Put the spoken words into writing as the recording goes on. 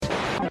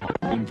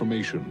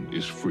information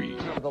is free.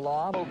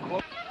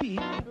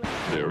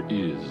 There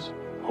is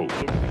hope.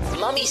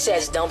 Mommy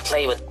says don't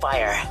play with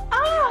fire.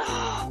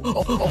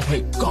 Oh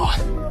my God.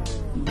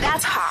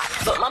 That's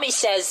hot. But Mommy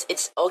says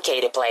it's okay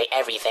to play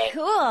everything.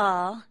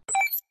 Cool.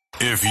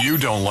 If you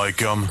don't like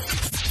them,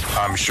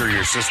 I'm sure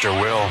your sister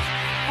will.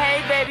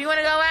 Hey, babe, you want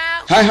to go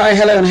out? Hi,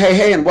 hello, and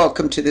hey, and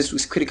welcome to this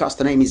week's Criticast.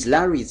 The name is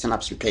Larry. It's an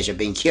absolute pleasure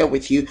being here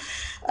with you.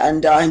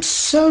 And I'm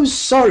so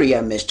sorry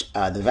I missed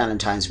the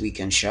Valentine's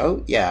weekend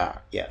show. Yeah,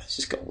 it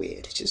just got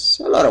weird. It's just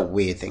a lot of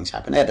weird things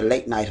happened. I had a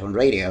late night on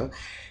radio.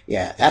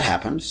 Yeah, that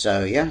happened.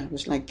 So, yeah, it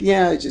was like,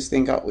 it just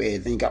thing got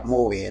weird. Then it got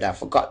more weird. I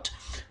forgot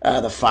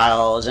the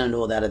files and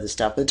all that other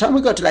stuff. By the time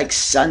we got to, like,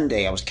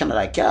 Sunday, I was kind of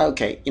like,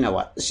 okay, you know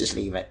what? Let's just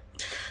leave it.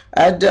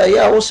 And,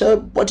 also,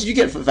 what did you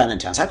get for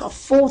Valentine's? I got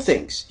 4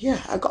 things.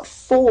 Yeah, I got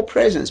 4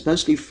 presents,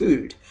 mostly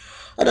food.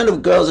 I don't know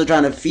if girls are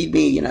trying to feed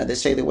me. They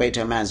say the way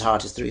to a man's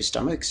heart is through his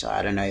stomach. So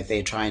I don't know if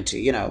they're trying to,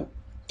 you never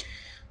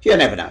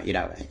know.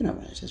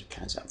 It just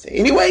plans out there.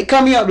 Anyway,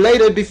 coming up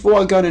later, before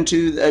I go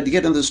into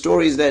get into the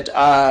stories that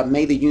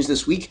made the news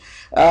this week,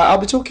 I'll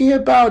be talking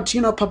about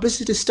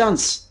publicity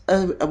stunts.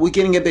 We're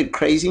getting a bit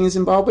crazy in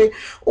Zimbabwe.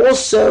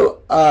 Also,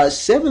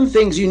 7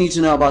 things you need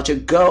to know about your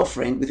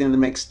girlfriend within the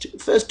next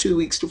first 2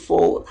 weeks to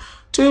 4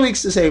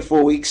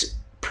 weeks,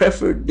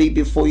 preferably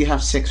before you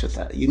have sex with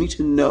her. You need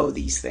to know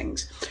these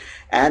things.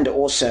 And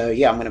also,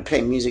 I'm going to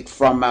play music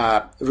from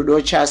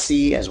Rudo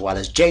Chassis as well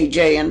as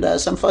JJ and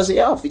some Fuzzy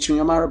L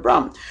featuring Amara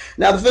Brown.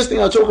 Now, the first thing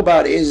I'll talk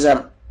about is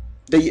the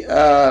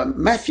not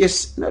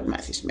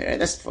Matthews Mirror,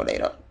 that's for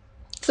later.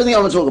 The first thing I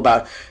want to talk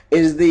about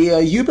is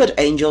the Hubert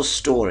Angel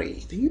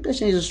story. The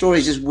Hubert Angel story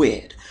is just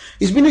weird.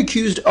 He's been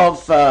accused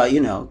of,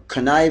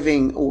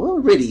 conniving, or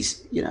really,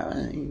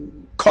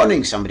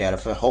 conning somebody out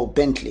of a whole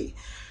Bentley.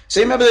 So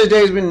you remember those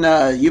days when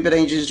Hubert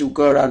Angel used to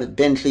go around at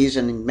Bentleys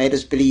and made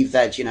us believe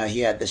that, he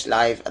had this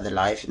other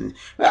life. And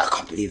I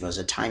can't believe it was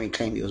a time he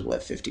claimed he was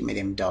worth $50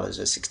 million or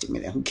 $60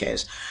 million. Who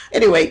cares?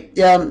 Anyway,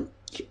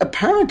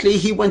 apparently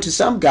he went to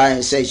some guy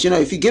and says,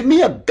 if you give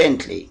me a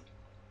Bentley,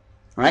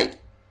 right,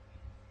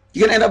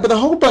 you're going to end up with a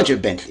whole bunch of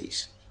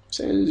Bentleys.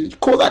 So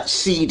call that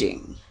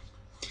seeding.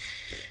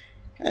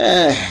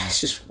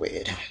 It's just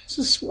weird.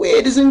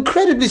 It's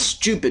incredibly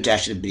stupid to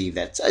actually believe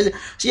that. So,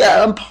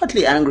 I'm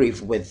partly angry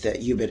with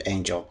Hubert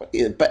Angel,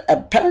 but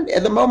apparently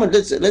at the moment,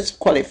 let's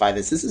qualify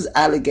this. This is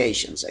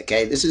allegations,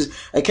 okay? This is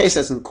a case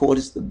that's in court.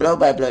 It's the blow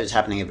by blow is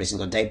happening every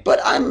single day. But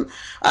I'm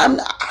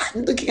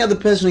looking at the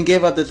person who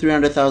gave up the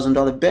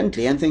 $300,000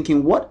 Bentley and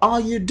thinking, what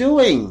are you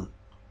doing?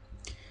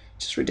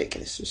 Just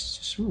ridiculous.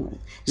 Just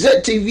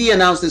ZTV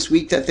announced this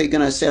week that they're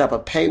going to set up a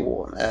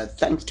paywall,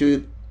 thanks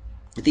to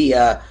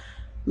the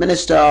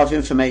Minister of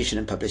Information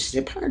and Publicity.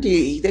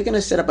 Apparently, they're going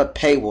to set up a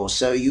paywall,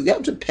 so you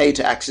have to pay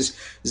to access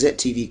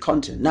ZTV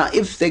content. Now,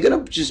 if they're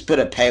going to just put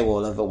a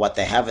paywall over what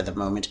they have at the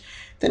moment,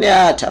 then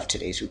tough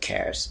today's. Who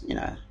cares?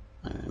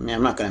 I'm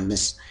not going to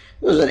miss.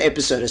 There was an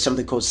episode of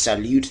something called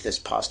Salute this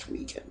past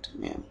weekend.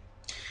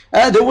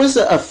 There was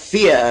a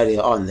fear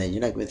earlier on. Then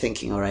we're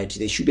thinking, all right,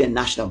 there should be a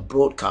national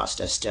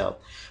broadcaster still,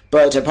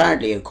 but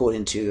apparently,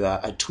 according to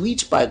a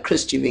tweet by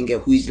Chris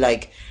Chivinga, who's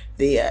like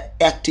the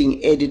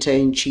acting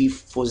editor-in-chief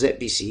for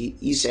ZBC,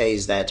 he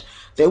says that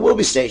there will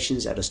be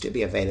stations that will still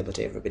be available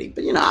to everybody.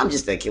 But, I'm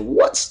just thinking,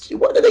 what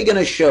are they going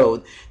to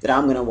show that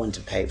I'm going to want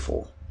to pay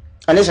for?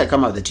 Unless I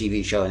come up with a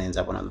TV show and ends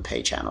up on one of the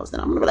pay channels,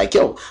 then I'm going to be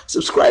like,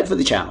 subscribe for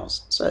the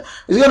channels. So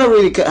it's going to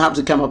really have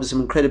to come up with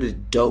some incredibly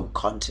dope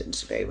content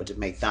to be able to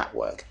make that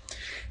work.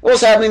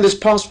 Also happening this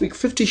past week,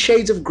 50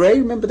 Shades of Grey,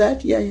 remember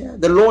that? Yeah.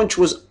 The launch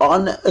was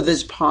on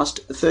this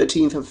past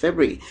 13th of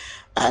February.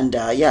 And,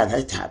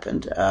 that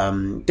happened.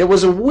 There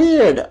was a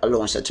weird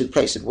launch that took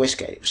place at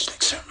Westgate. It was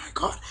like, oh my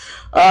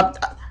God.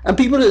 And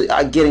people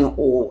are getting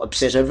all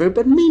upset over it,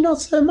 but me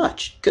not so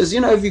much. Because,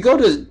 if you go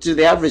to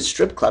the average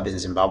strip club in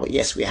Zimbabwe,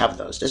 yes, we have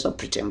those. Let's not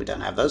pretend we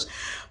don't have those.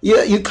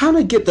 You kind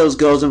of get those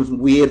girls in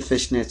weird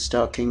fishnet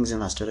stockings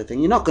and that sort of thing.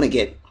 You're not going to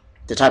get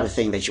the type of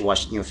thing that you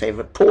watch in your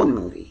favorite porn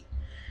movie.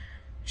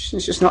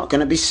 It's just not going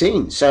to be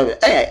seen. So,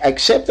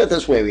 accept that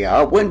that's where we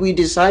are. When we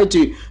decide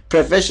to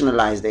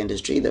professionalize the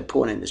industry, the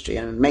porn industry,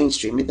 and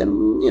mainstream it,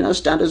 then,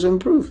 standards will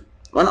improve.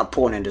 Well, not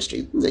porn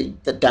industry,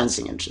 the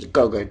dancing industry,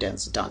 go-go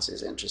dance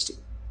is interesting.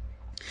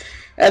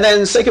 And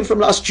then, second from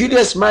last,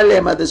 Julius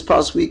Malema this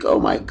past week. Oh,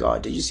 my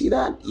God. Did you see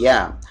that?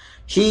 Yeah.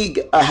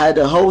 He had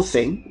a whole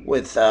thing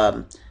with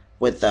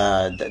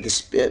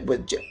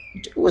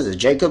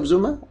Jacob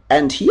Zuma?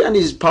 And he and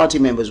his party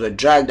members were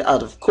dragged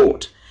out of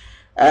court.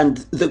 And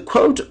the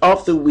quote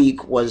of the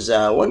week was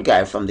one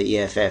guy from the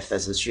EFF,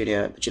 that's the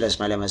Julius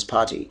Malema's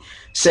party,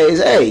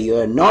 says, hey,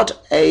 you're not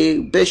a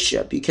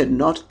bishop. You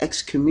cannot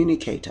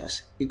excommunicate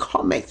us. You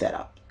can't make that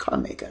up.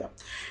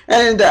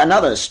 And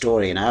another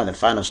story now, the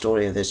final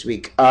story of this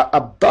week.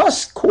 A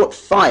bus caught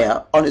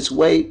fire on its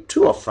way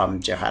to or from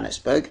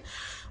Johannesburg.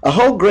 A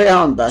whole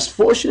Greyhound bus.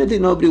 Fortunately,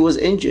 nobody was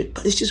injured.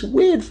 But it's just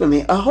weird for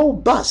me. A whole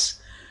bus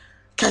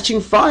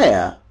catching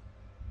fire.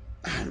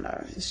 I don't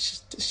know. It's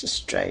just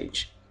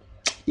strange.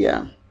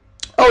 Yeah.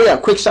 Oh yeah,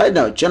 quick side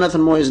note, Jonathan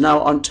Moore is now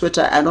on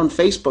Twitter and on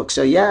Facebook,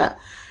 so yeah.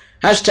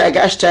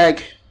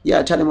 Hashtag,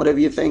 yeah, tell him whatever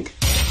you think.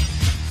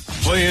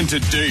 Playing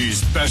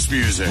today's best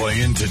music.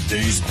 Playing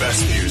today's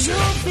best music.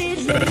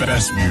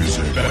 Best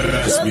music.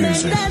 Best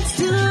music.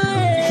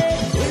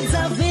 It's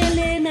a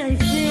feeling I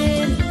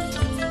feel.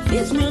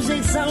 This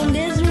music sound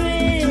is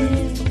real.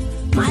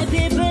 My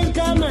people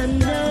come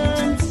and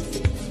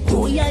dance.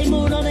 Oh yeah,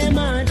 mood on them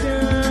a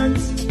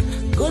dance.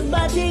 Good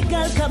body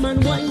girl, come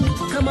and wine.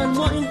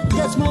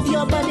 Just move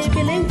your body,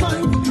 feeling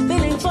fine.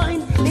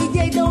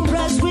 DJ don't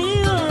press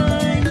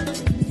rewind.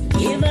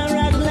 Give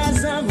her a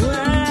glass of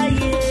wine.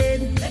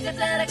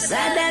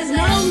 Sad as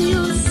no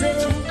music,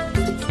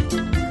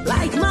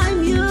 like my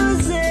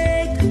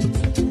music.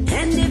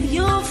 And if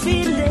you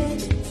feel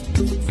it,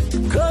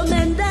 come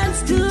and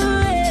dance to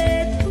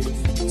it.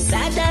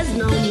 Sad as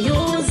no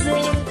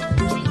music,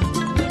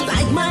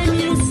 like my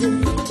music.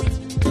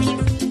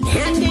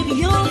 And if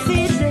you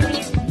feel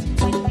it,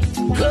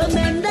 come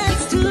and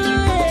dance to it.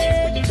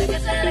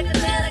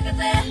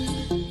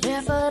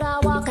 Barefoot I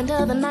walk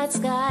into the night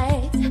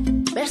sky.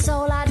 Bare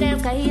soul I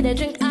dance, I eat a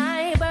drink,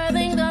 I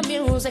birthing the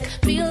music.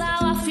 Feel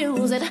how I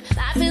fuse it,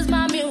 life is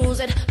my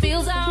music.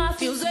 Feels how I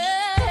fuse it.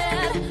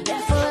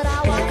 Barefoot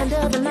I walk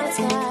into the night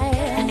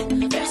sky.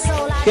 Bare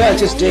soul I Yeah,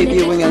 just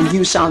debuting a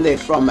new sound there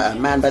from a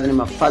man by the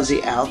name of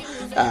Fuzzy L,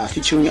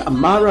 featuring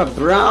Amara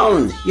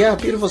Brown. Yeah,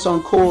 beautiful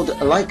song called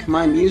Like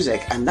My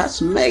Music, and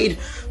that's made,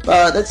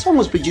 that song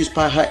was produced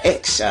by her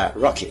ex,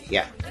 Rocky.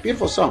 Yeah,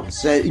 beautiful song.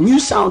 It's a new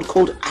sound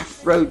called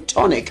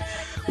Afrotonic.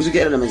 It's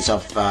got elements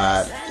of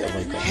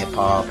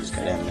hip-hop, it's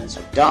got elements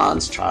of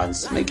dance,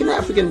 trance, making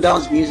African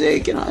dance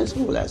music, you know, it's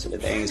all that sort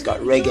of thing. It's got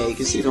reggae, you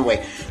can see the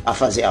way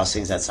Fuzzy L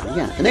sings that song.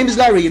 Yeah, the name is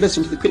Larry, you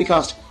listen to the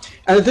Criticast.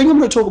 And the thing I'm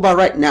going to talk about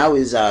right now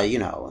is,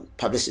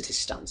 publicity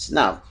stunts.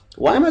 Now,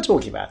 why am I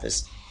talking about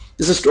this?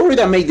 There's a story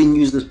that made the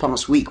news this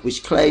past week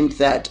which claimed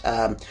that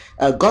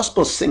a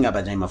gospel singer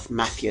by the name of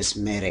Matthias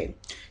Mere,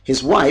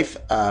 his wife,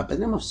 by the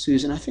name of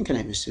Susan, I think her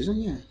name is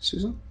Susan, yeah,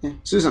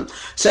 Susan.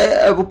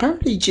 So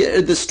apparently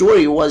the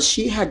story was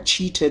she had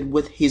cheated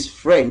with his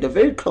friend, a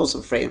very close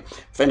friend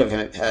of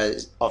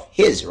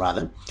his,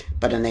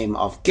 by the name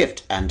of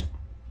Gift, and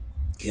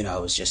you know,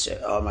 it was just,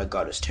 oh my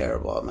God, it's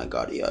terrible. Oh my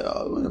God, yeah,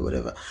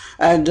 whatever.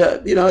 And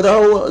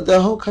the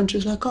whole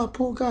country's like, oh,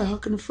 poor guy, how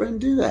can a friend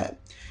do that?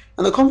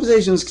 And the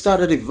conversations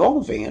started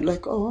evolving, and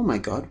like, oh my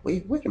God,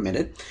 wait a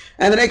minute.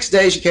 And the next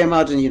day she came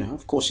out, and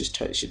of course she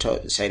said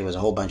it was a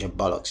whole bunch of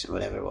bollocks and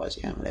whatever it was,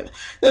 yeah, whatever.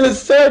 Then the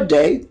third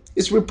day,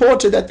 it's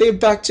reported that they're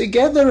back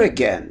together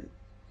again.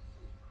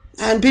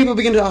 And people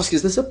begin to ask,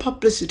 is this a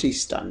publicity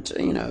stunt?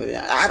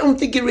 I don't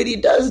think it really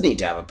does need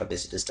to have a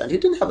publicity stunt. He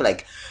didn't have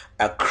like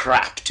a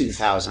crap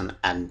 2000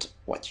 and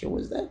what year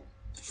was that?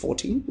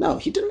 14? No,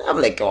 he didn't have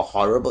like a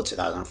horrible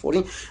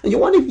 2014. And you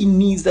wonder if he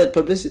needs that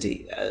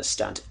publicity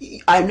stunt.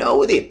 I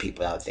know there are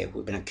people out there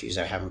who've been accused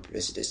of having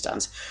publicity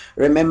stunts.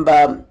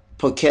 Remember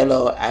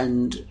Pokello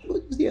and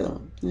what was the other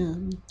one? Yeah,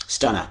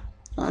 Stunner.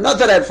 Not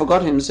that I'd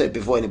forgotten him to say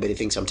before anybody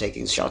thinks I'm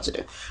taking shots at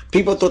him.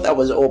 People thought that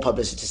was all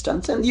publicity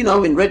stunts. And,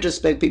 in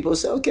retrospect, people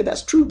say, okay,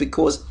 that's true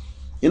because,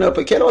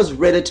 Pokello was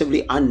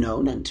relatively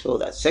unknown until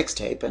that sex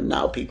tape, and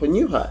now people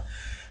knew her.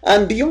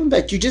 And beyond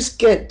that, you just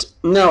get,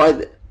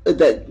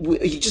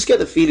 you just get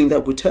the feeling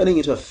that we're turning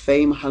into a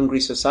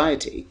fame-hungry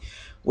society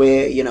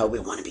where, we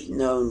want to be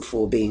known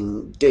for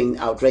doing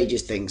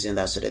outrageous things and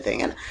that sort of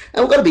thing. And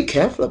we've got to be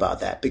careful about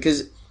that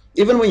because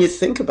even when you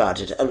think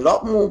about it,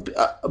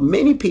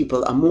 many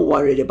people are more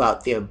worried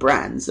about their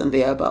brands than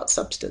they are about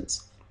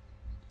substance.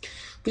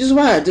 Which is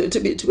why, to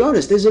be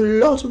honest, there's a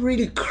lot of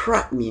really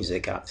crap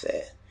music out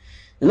there.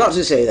 And not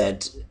to say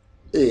that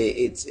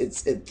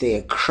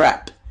they're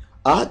crap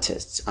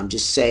artists. I'm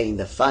just saying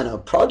the final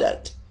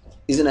product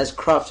isn't as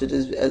crafted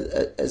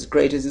as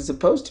great as it's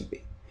supposed to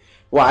be.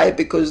 Why?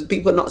 Because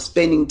people are not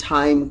spending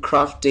time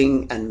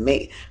crafting and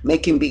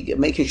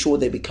making sure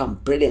they become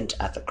brilliant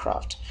at the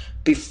craft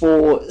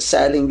before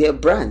selling their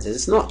brands.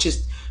 It's not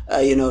just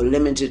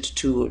limited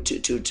to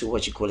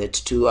what you call it,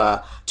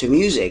 to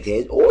music.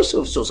 There's all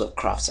sorts of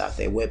crafts out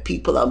there where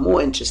people are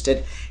more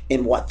interested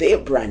in what their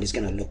brand is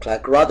going to look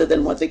like rather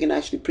than what they can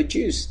actually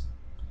produce.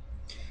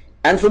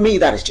 And for me,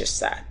 that is just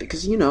sad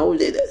because at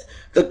the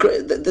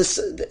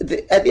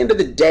end of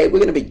the day, we're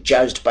going to be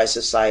judged by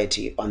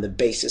society on the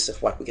basis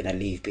of what we're going to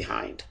leave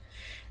behind.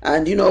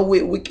 And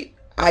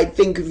I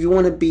think if you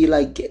want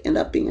to end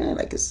up being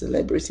like a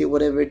celebrity or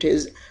whatever it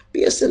is,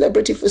 be a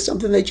celebrity for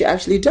something that you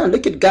actually done.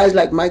 Look at guys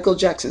like Michael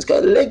Jackson's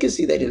got a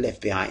legacy that he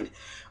left behind.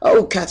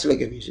 Oh, Catholic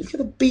music. Look at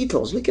the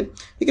Beatles. Look at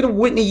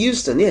Whitney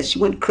Houston. Yes, she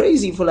went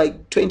crazy for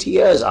like 20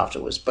 years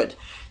afterwards, but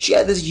she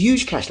had this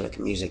huge Catholic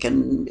music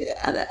and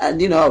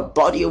a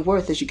body of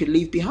worth that she could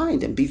leave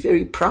behind and be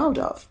very proud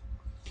of.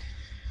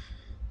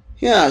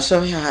 Yeah,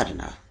 so I don't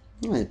know.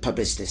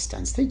 Publicity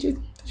stunts, they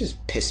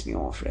just piss me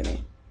off,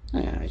 really.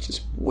 It's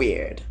just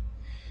weird.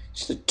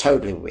 Just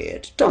totally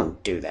weird.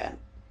 Don't do that.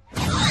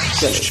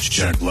 Silly.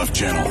 Check left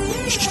channel.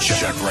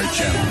 Check right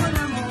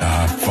channel.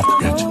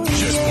 Fuck it.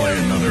 Just play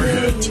another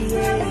hit.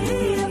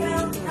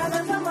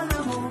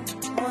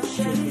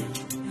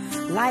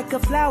 Like a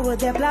flower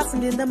that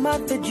blossomed in the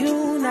month of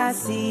June, I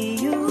see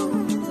you.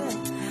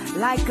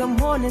 Like a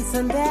morning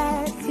sun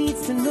that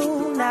leads to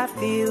noon, I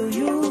feel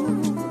you.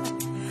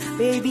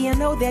 Baby, I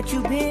know that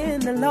you've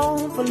been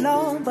alone for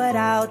long, but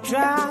I'll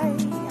try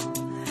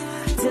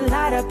to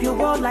light up your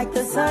world like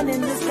the sun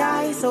in the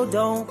sky, so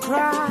don't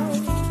cry.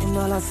 And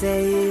all I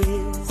say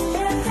is,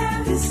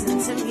 listen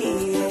to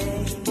me,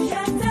 yeah.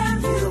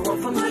 You're the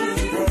one for me,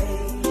 babe.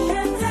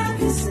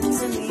 Listen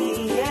to me,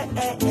 yeah.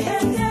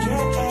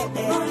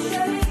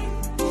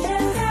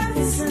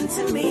 Listen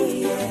to me,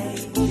 yeah.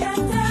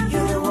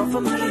 You're the one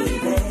for me,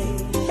 babe.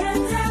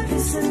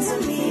 Listen to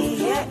me,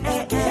 yeah.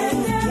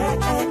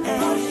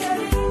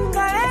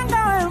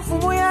 Kalenga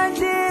mfumu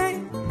yandi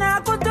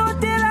na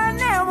kututila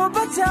never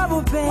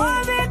bachabu pe.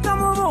 Wabe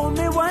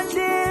kamurume one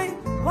day.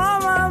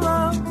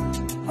 Mama.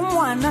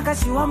 Mwana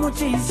kashiwa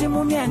muchishi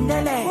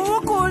mumiendele.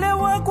 Ukule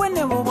wakwe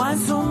nebo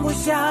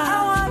wansungusha.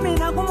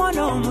 Awamina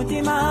kumono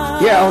mutima.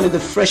 Yeah, only the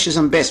freshest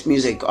and best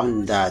music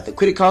on the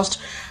Criticast,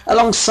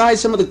 alongside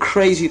some of the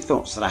crazy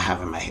thoughts that I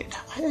have in my head.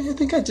 I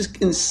think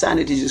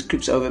insanity just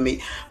creeps over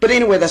me. But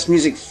anyway, that's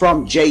music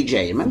from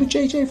JJ. Remember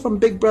JJ from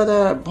Big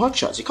Brother Hot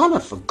Shots? You can't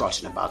have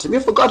forgotten about him.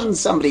 You've forgotten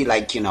somebody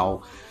like,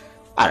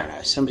 I don't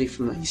know, somebody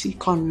from, you see, you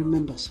can't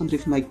remember, somebody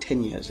from like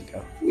 10 years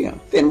ago.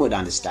 Then would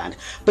understand.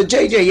 But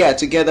JJ, yeah,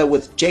 together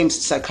with James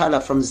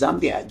Sakala from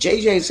Zambia,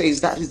 JJ says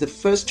that is the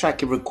first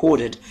track he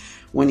recorded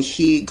when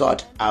he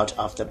got out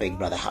after Big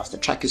Brother House. The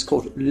track is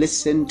called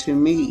Listen to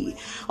Me.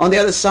 On the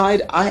other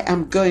side, I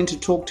am going to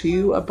talk to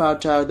you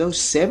about those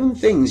 7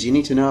 things you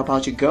need to know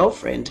about your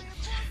girlfriend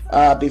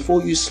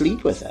before you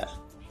sleep with her.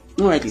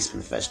 Or at least for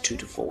the first 2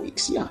 to 4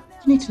 weeks. Yeah,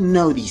 you need to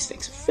know these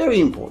things. Very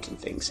important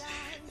things.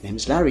 My name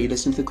is Larry.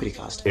 Listen to the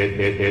Criticast.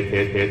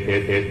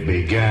 It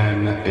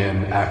began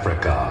in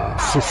Africa.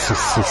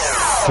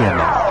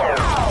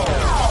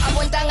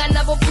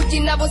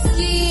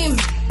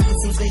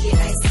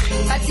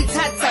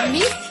 Batithatha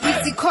mi,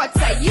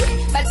 ngizikotha yi.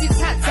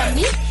 Batithatha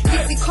mi,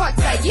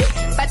 ngizikotha yi.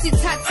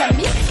 Batithatha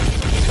mi.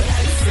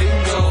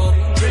 Single,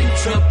 drink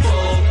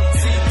triple,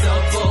 see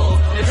double,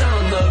 and I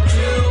don't look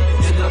you.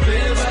 In the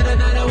bed by the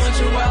night, I want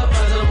you out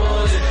by the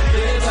morning.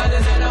 Bed by the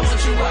night, I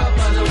want you out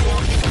by the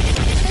morning.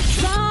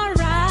 It's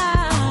alright.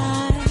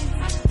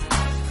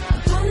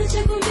 Wanna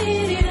check on me,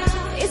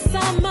 it's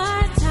not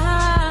my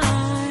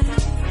time.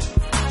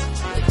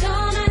 We're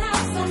gonna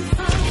have some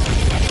fun.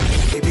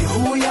 Baby,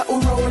 who ya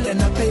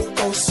rolling a big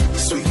boss?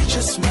 So you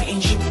just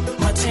meeting you.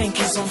 My tank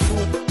is on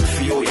full.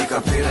 Fio you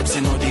got better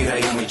to know that I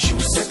am with you.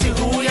 Set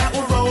who ya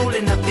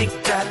rolling a big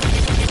dad.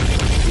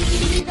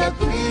 Ika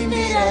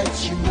kuimira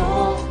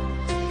chimo.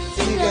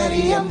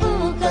 Tigari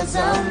ambuka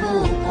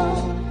zambuko.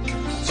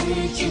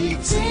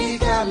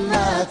 Chichitika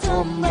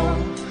matomo.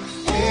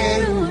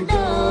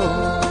 Erudo.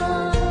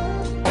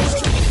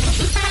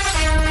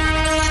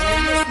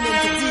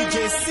 DJ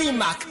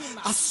C-Mac,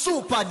 a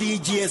super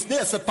DJs,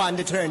 this upon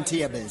the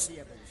turntables.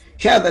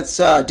 Yeah, that's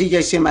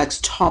DJ C-Mac's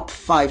top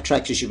 5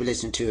 tracks you should be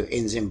listening to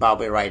in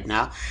Zimbabwe right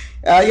now.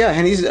 And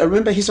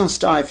remember he's on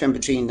Star FM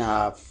between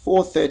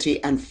 4:30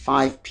 and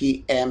 5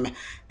 p.m.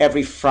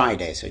 every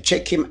Friday. So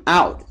check him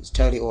out. It's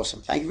totally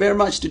awesome. Thank you very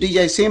much to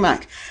DJ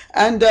C-Mac.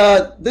 And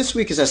this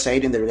week, as I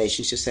said in the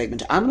relationship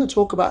segment, I'm going to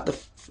talk about the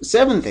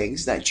 7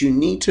 things that you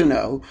need to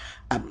know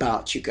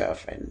about your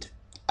girlfriend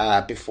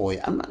before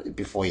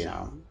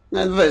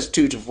the first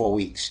 2 to 4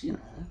 weeks,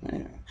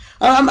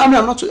 I'm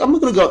not going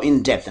to go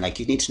in depth, and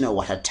you need to know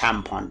what her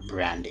tampon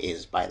brand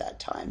is by that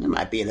time. It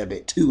might be a little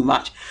bit too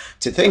much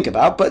to think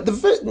about, but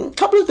a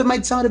couple of them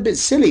might sound a bit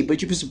silly,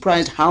 but you'd be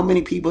surprised how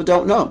many people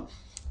don't know.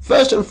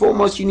 First and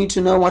foremost, you need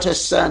to know what her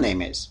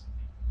surname is.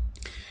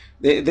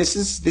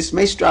 This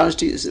may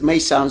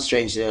sound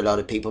strange to a lot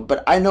of people,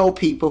 but I know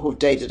people who've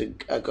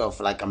dated a girl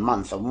for like a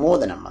month or more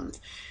than a month,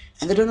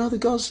 and they don't know the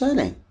girl's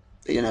surname.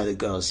 They don't know the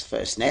girl's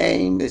first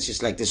name. It's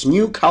just like this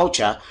new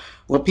culture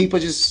where people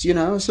just,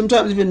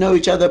 sometimes even know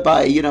each other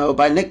by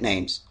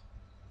nicknames.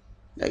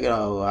 Like,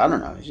 I don't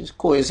know, just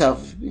call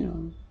yourself,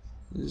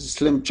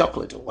 Slim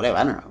Chocolate or whatever.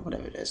 I don't know,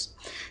 whatever it is.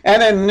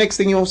 And then the next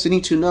thing you also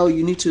need to know,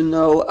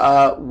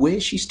 where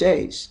she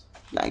stays.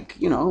 Like,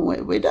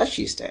 where does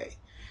she stay?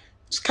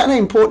 It's kind of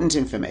important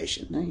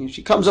information. If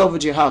she comes over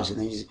to your house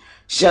and then she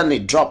suddenly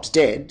drops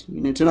dead,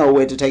 you need to know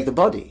where to take the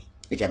body.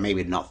 Okay,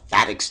 maybe not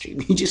that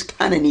extreme. You just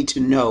kind of need to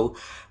know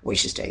where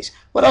she stays.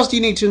 What else do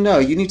you need to know?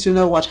 You need to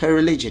know what her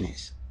religion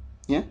is.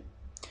 Yeah?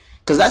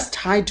 Because that's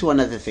tied to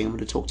another thing I'm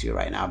going to talk to you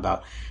right now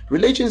about.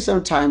 Religion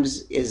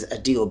sometimes is a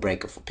deal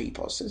breaker for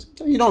people. So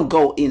you don't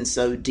go in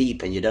so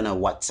deep and you don't know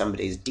what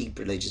somebody's deep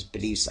religious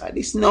beliefs are. At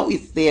least know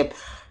if they're,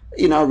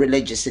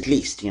 religious at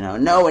least.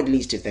 Know at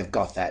least if they've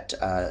got that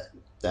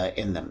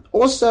in them.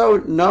 Also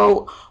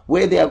know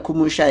where their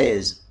kumusha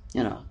is.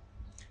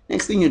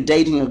 Next thing you're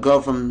dating a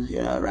girl from,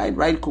 right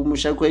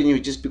kumusha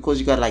kwenyu, just because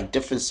you got like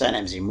different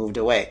surnames, you moved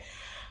away.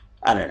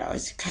 I don't know.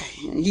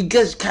 You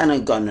guys kind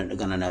of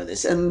gonna know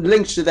this. And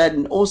linked to that,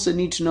 and also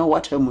need to know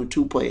what her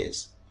mutupo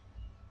is.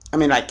 I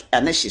mean, like,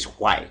 unless she's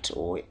white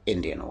or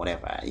Indian or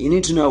whatever, you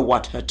need to know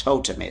what her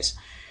totem is.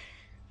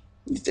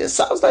 It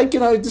sounds like,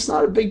 it's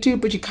not a big deal,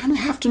 but you kind of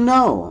have to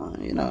know,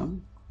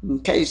 in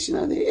case,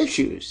 there are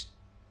issues.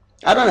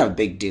 I don't have a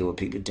big deal with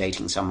people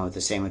dating someone with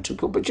the same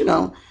people, but,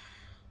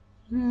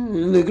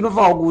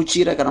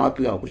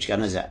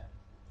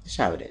 that's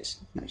how it is.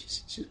 It's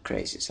just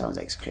crazy. It sounds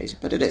like it's crazy,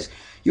 but it is.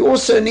 You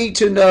also need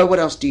to know, what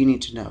else do you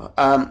need to know?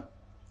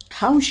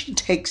 How she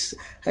takes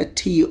her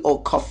tea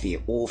or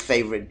coffee or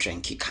favorite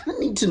drink. You kind of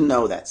need to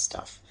know that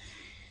stuff.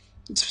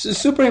 It's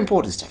super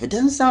important stuff. It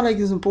doesn't sound like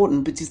it's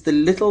important, but it's the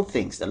little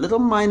things, the little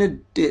minor,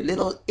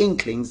 little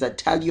inklings that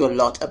tell you a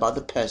lot about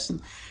the person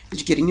that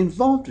you're getting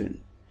involved in.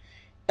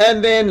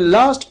 And then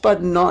last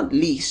but not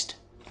least,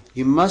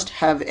 you must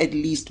have at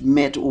least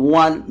met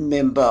one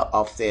member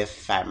of their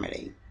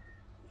family.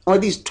 Or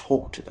at least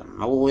talk to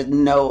them, or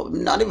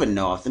not even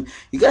know of them.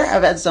 You gotta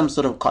have had some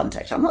sort of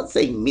contact. I'm not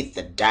saying meet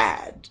the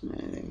dad.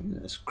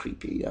 That's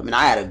creepy. I mean,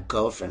 I had a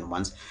girlfriend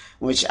once,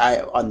 which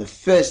on the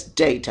first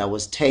date I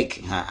was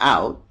taking her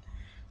out,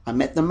 I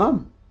met the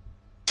mum.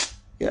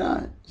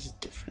 Yeah, it's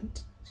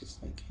different. It's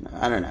just like,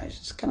 I don't know. It's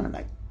just kind of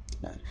like,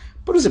 but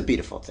it was a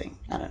beautiful thing.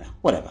 I don't know.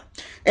 Whatever.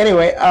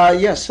 Anyway,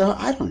 so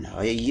I don't know.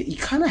 You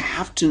kind of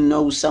have to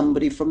know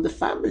somebody from the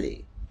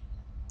family.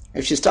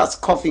 If she starts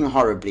coughing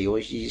horribly,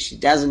 or she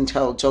doesn't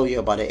tell you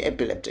about her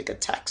epileptic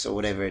attacks or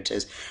whatever it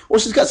is, or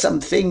she's got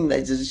something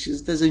that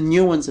there's a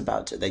nuance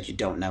about her that you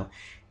don't know.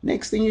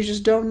 Next thing you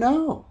just don't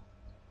know.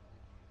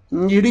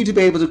 You need to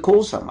be able to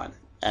call someone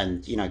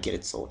and get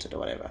it sorted or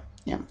whatever.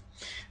 Yeah,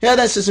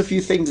 that's just a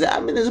few things.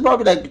 There's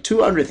probably like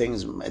 200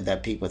 things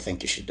that people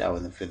think you should know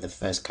for the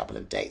first couple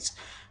of dates,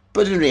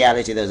 but in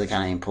reality, those are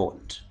kind of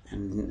important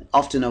and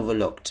often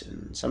overlooked.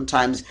 And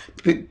sometimes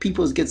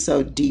people get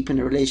so deep in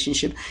a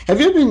relationship.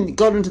 Have you ever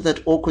got into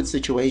that awkward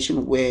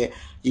situation where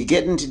you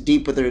get into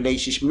deep with a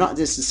relationship, not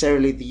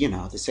necessarily the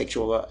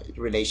sexual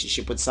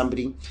relationship with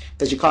somebody,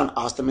 that you can't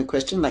ask them a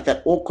question? Like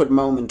that awkward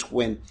moment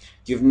when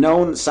you've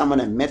known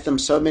someone and met them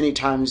so many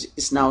times,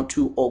 it's now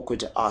too awkward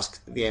to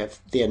ask their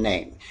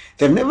name.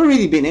 They've never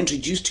really been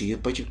introduced to you,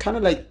 but you kind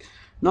of like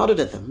nodded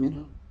at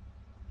them,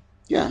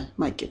 Yeah, it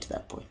might get to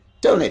that point.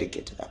 Don't let it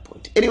get to that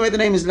point. Anyway, the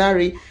name is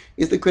Larry.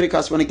 It's the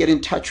Criticast. Want to get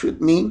in touch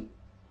with me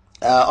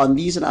on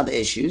these and other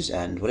issues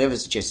and whatever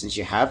suggestions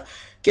you have,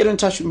 get in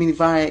touch with me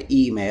via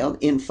email,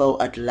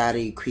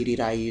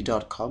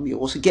 info@larryquidirayu.com. You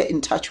also get in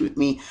touch with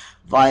me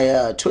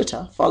via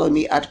Twitter. Follow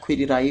me at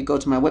Quidirayu. Go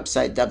to my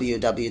website,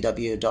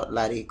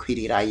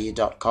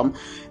 www.larryquidirayu.com.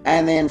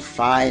 And then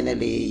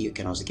finally, you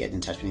can also get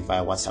in touch with me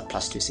via WhatsApp,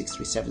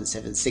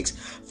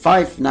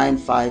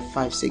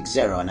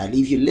 +2637765955560. And I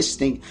leave you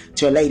listening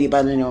to a lady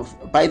by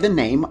the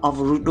name of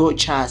Rudo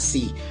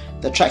Chasi.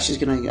 The track she's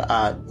going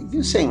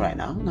to sing right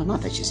now, no,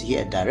 not that she's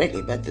here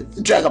directly, but the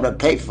track I'm going to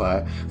play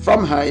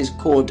from her is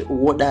called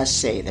What I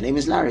Say. The name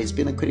is Larry. It's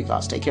been a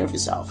Criticast. Take care of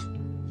yourself.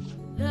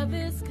 Love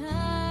is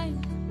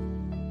kind,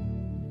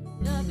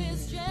 love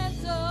is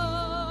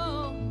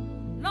gentle,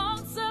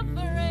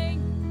 long-suffering,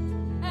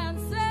 and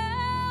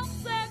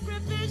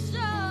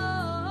self-sacrificial.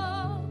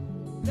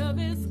 Love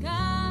is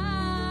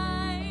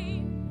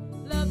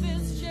kind, love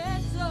is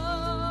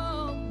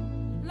gentle,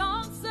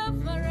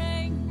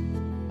 long-suffering,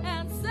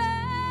 and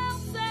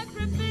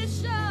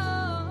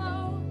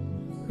self-sacrificial.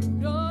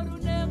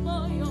 Rudorune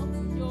moyo,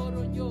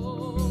 yoro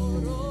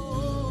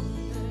yoro.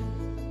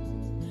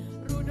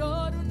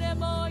 Rudorune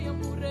moyo,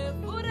 pure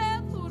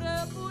pure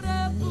pure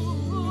pure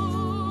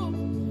pure.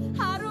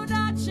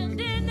 Haruna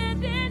chendene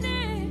dene,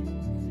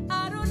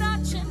 haruna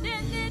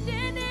chendene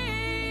dene,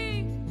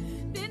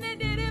 dene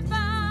dene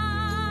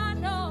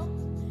bano,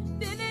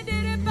 dene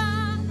dene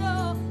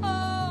bano.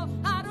 Oh,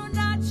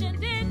 haruna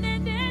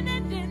chendene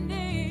dene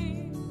dene,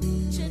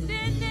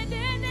 chendene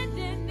dene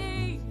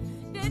dene,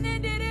 dene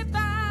dene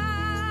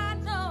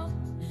bano,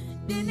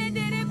 dene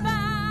dene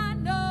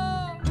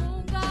bano.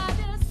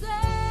 Ungade say,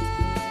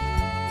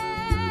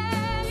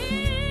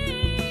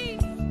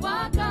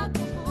 waka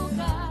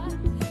kufunga,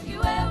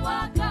 iwe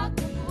waka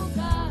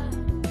kufunga.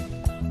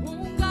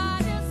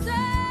 Ungade say,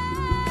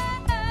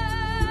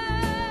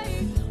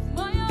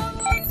 moyo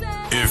use.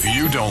 If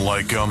you don't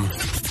like them,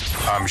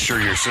 I'm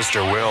sure your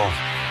sister will.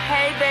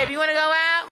 Hey, babe, you wanna go out?